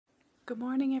Good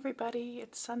morning, everybody.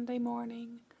 It's Sunday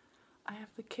morning. I have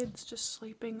the kids just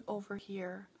sleeping over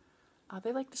here.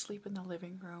 They like to sleep in the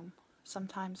living room.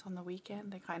 Sometimes on the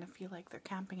weekend, they kind of feel like they're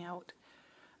camping out,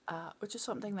 which is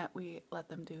something that we let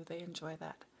them do. They enjoy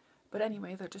that. But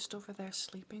anyway, they're just over there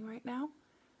sleeping right now.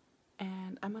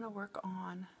 And I'm going to work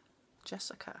on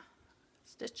Jessica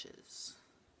stitches.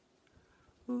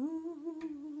 Ooh.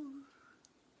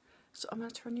 So I'm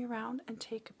going to turn you around and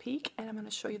take a peek, and I'm going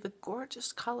to show you the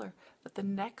gorgeous color that the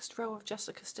next row of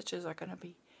Jessica stitches are going to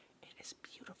be. It is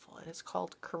beautiful. It is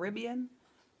called Caribbean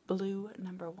Blue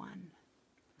number 1.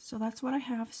 So that's what I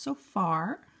have so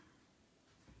far.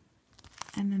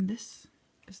 And then this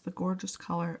is the gorgeous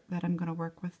color that I'm going to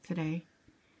work with today.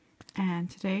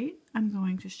 And today I'm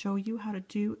going to show you how to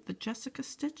do the Jessica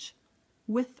stitch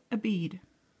with a bead.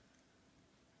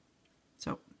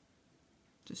 So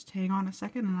just hang on a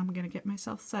second and I'm going to get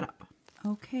myself set up.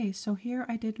 Okay, so here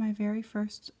I did my very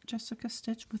first Jessica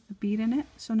stitch with the bead in it.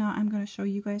 So now I'm going to show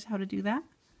you guys how to do that.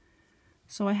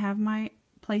 So I have my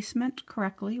placement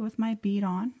correctly with my bead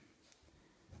on.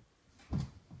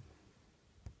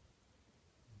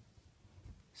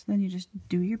 So then you just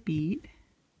do your bead.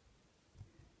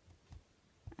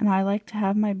 And I like to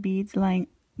have my beads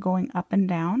going up and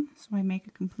down. So I make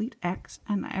a complete X,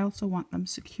 and I also want them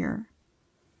secure.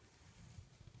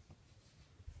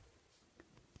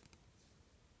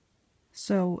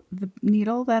 So the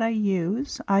needle that I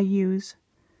use,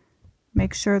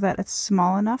 make sure that it's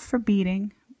small enough for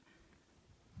beading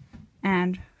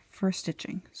and for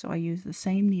stitching. So I use the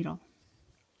same needle.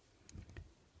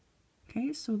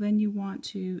 Okay, so then you want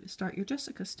to start your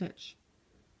Jessica stitch.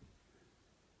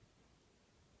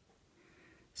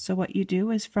 So what you do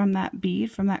is from that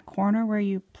bead, from that corner where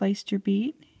you placed your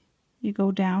bead, you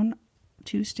go down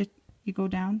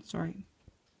sorry.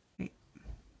 Okay,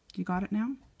 you got it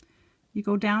now? You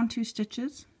go down 2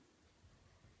 stitches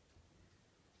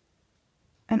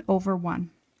and over 1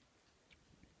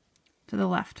 to the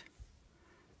left.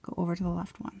 Go over to the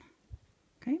left 1.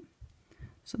 Okay?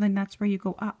 So then that's where you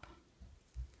go up.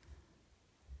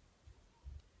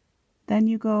 Then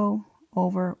you go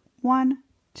over 1,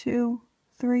 2,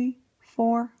 3,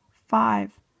 4,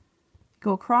 5. You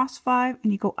go across 5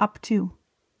 and you go up 2.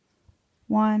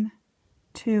 1,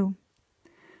 2.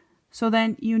 So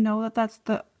then you know that that's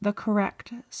the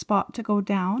correct spot to go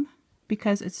down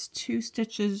because it's 2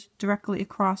 stitches directly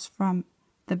across from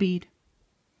the bead.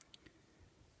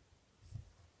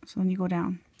 So then you go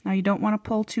down. Now you don't want to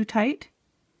pull too tight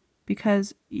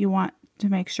because you want to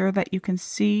make sure that you can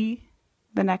see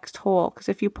the next hole, because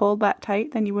if you pulled that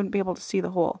tight then you wouldn't be able to see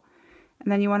the hole. And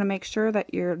then you want to make sure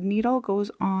that your needle goes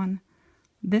on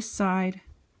this side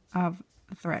of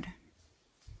the thread.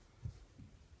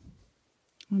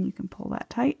 And you can pull that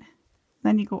tight.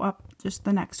 Then you go up just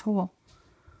the next hole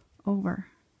over.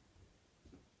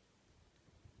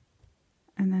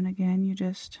 And then again you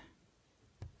just,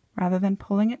 rather than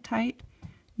pulling it tight,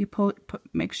 you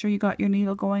make sure you got your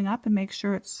needle going up and make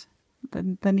sure it's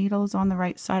the needle is on the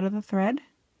right side of the thread.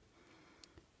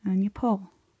 And you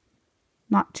pull.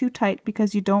 Not too tight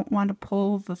because you don't want to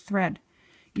pull the thread.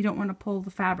 You don't want to pull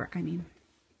the fabric, I mean.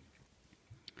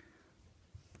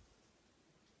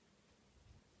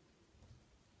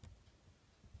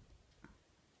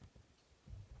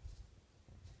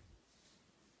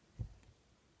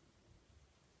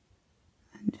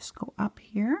 And just go up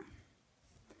here.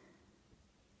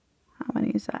 How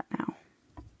many is that now?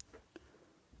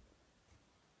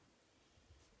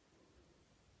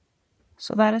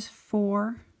 So that is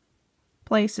 4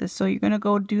 places. So you're going to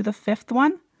go do the 5th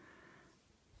one.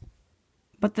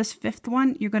 But this 5th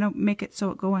one, you're going to make it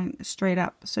so it's going straight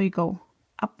up. So you go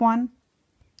up 1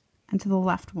 and to the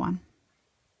left 1.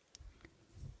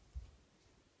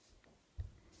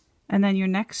 And then your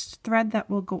next thread that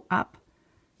will go up,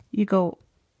 you go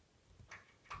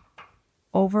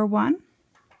over 1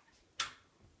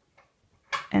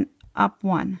 and up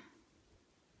 1.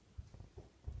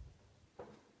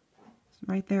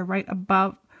 Right there, right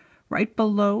above, right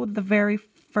below the very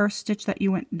first stitch that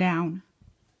you went down.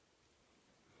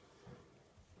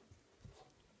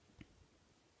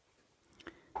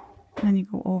 And then you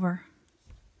go over.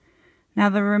 Now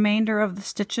the remainder of the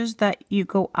stitches that you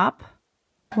go up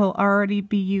will already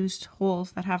be used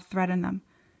holes that have thread in them.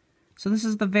 So this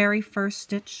is the very first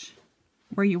stitch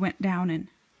where you went down in.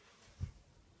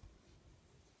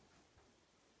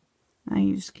 Now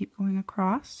you just keep going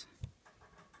across.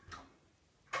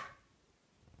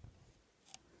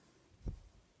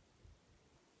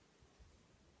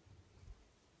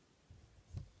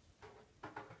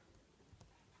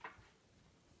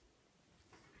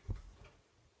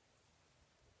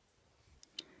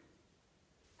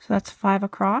 So that's 5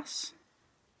 across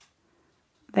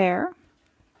there.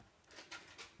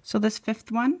 So this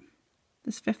fifth one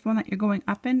that you're going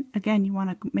up in, again, you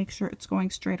want to make sure it's going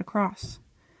straight across.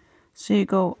 So you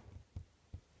go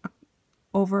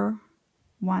over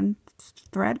one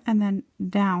thread and then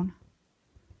down.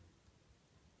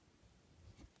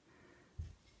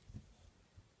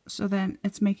 So then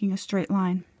it's making a straight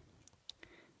line.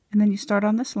 And then you start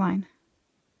on this line.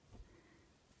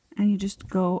 And you just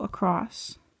go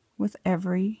across with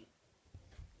every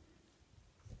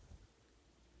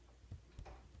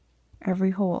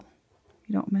hole.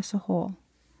 You don't miss a hole,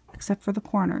 except for the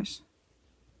corners.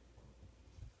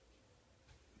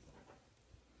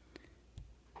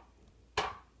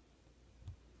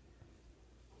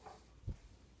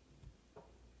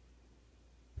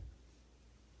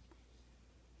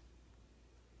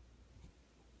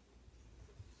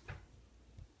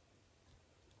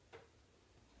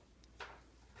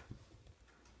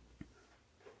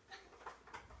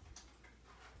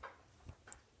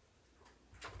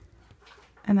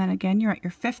 And then again, you're at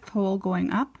your 5th hole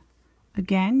going up.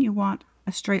 Again, you want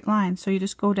a straight line. So you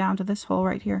just go down to this hole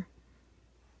right here.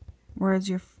 Where's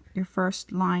your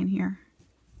first line here?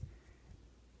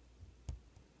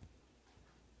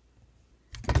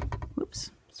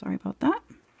 Whoops, sorry about that.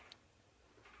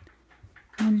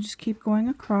 And then you just keep going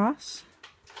across.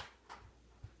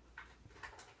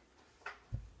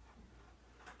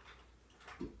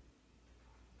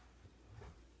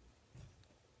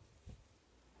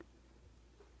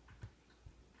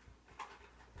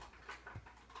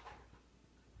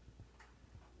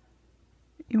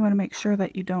 You want to make sure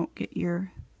that you don't get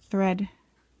your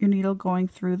needle going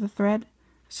through the thread,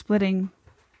 splitting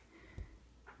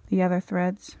the other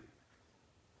threads.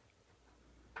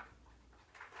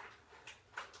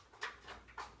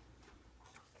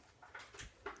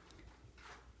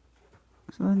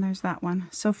 So then there's that one.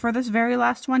 So for this very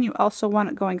last one, you also want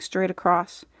it going straight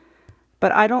across.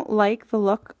 But I don't like the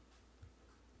look.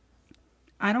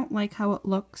 I don't like how it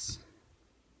looks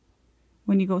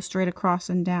when you go straight across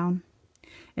and down.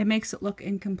 It makes it look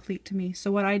incomplete to me. So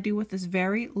what I do with this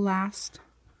very last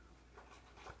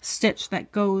stitch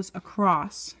that goes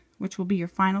across, which will be your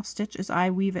final stitch, is I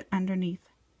weave it underneath.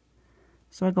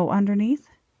 So I go underneath,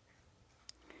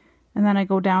 and then I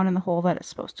go down in the hole that it's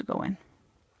supposed to go in.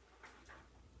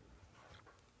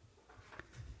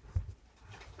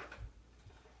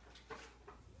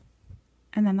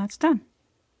 And then that's done.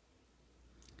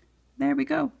 There we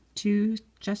go. 2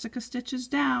 Jessica stitches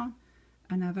down.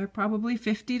 Another probably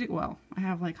 50 to, well, I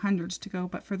have like hundreds to go,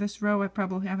 but for this row I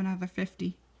probably have another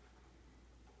 50.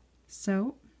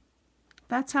 So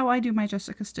that's how I do my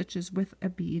Jessica stitches with a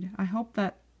bead. I hope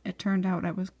that it turned out.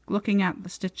 I was looking at the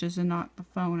stitches and not the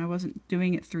phone. I wasn't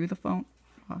doing it through the phone.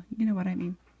 Well, you know what I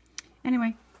mean.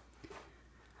 Anyway,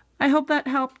 I hope that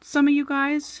helped some of you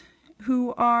guys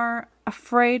who are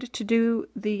afraid to do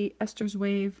the Esther's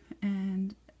Wave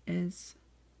and is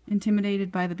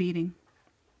intimidated by the beading.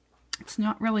 It's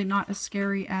not as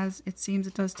scary as it seems.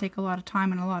 It does take a lot of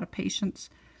time and a lot of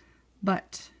patience,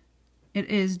 but it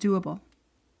is doable.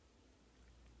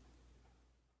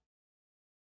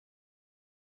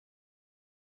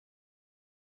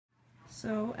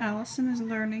 So Allison is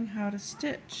learning how to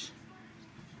stitch.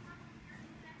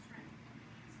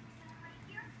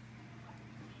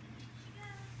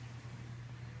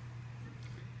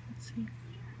 Let's see.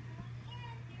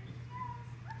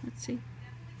 Let's see.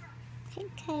 I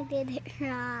think I did it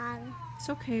wrong. It's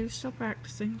okay, you're still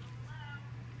practicing.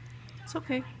 It's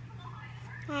okay.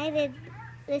 I did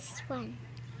this one.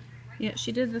 Yeah,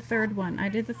 she did the 3rd one. I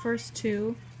did the first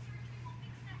 2.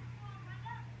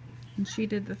 And she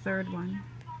did the 3rd one.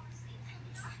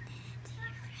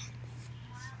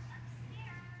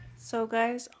 So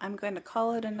guys, I'm going to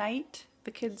call it a night.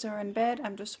 The kids are in bed.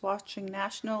 I'm just watching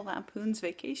National Lampoon's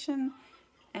Vacation.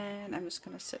 And I'm just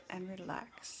going to sit and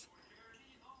relax.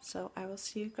 So I will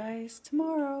see you guys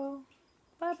tomorrow.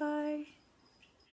 Bye bye.